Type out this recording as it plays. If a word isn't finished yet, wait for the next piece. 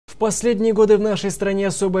Последние годы в нашей стране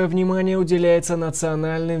особое внимание уделяется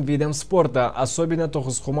национальным видам спорта, особенно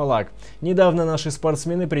тогуз-хумалак. Недавно наши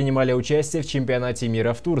спортсмены принимали участие в чемпионате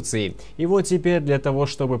мира в Турции. И вот теперь для того,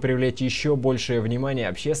 чтобы привлечь еще большее внимание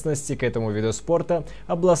общественности к этому виду спорта,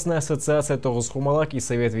 областная ассоциация тогуз-хумалак и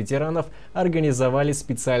Совет ветеранов организовали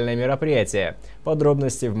специальное мероприятие.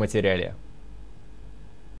 Подробности в материале.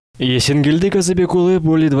 Есенгелді Казабекулы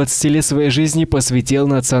более 20 лет своей жизни посвятил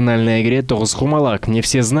национальной игре тогуз-хумалак. Не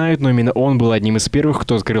все знают, но именно он был одним из первых,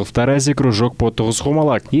 кто открыл в Таразе кружок по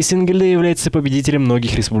тогуз-хумалак. Есенгелді является победителем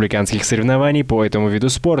многих республиканских соревнований по этому виду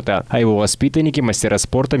спорта, а его воспитанники – мастера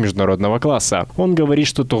спорта международного класса. Он говорит,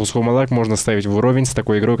 что тогуз-хумалак можно ставить в уровень с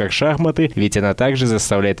такой игрой, как шахматы, ведь она также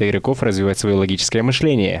заставляет игроков развивать свое логическое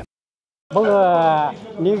мышление.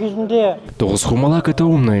 Тогуз-хумалак – это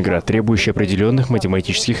умная игра, требующая определенных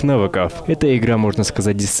математических навыков. Эта игра, можно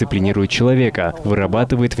сказать, дисциплинирует человека,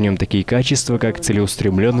 вырабатывает в нем такие качества, как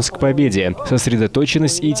целеустремленность к победе,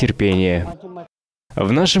 сосредоточенность и терпение.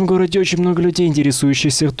 В нашем городе очень много людей,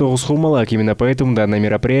 интересующихся тогуз-хумалак. Именно поэтому данное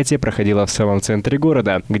мероприятие проходило в самом центре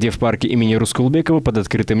города, где в парке имени Рускулбекова под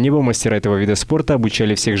открытым небом мастера этого вида спорта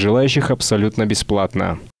обучали всех желающих абсолютно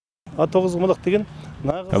бесплатно.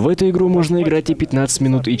 В эту игру можно играть и 15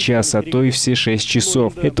 минут, и час, а то и все 6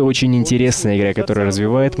 часов. Это очень интересная игра, которая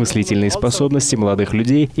развивает мыслительные способности молодых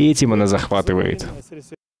людей, и этим она захватывает.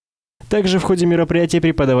 Также в ходе мероприятия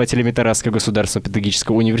преподавателями Таразского государственного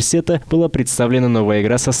педагогического университета была представлена новая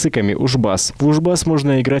игра со сыками «Ужбас». В «Ужбас»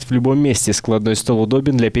 можно играть в любом месте, складной стол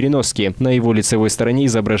удобен для переноски. На его лицевой стороне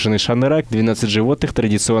изображены шанырак, 12 животных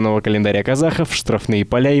традиционного календаря казахов, штрафные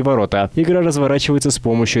поля и ворота. Игра разворачивается с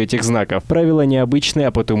помощью этих знаков. Правила необычные,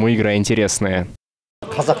 а потому игра интересная.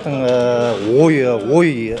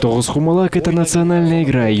 Тогуз-хумалак – это национальная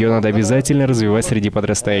игра, ее надо обязательно развивать среди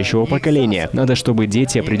подрастающего поколения. Надо, чтобы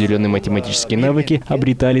дети определенные математические навыки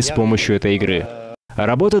обретали с помощью этой игры.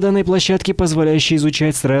 Работа данной площадки, позволяющей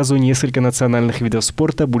изучать сразу несколько национальных видов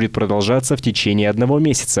спорта, будет продолжаться в течение 1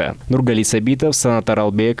 месяца. Нургали Сабитов, Санат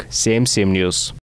Аралбек, 7 News.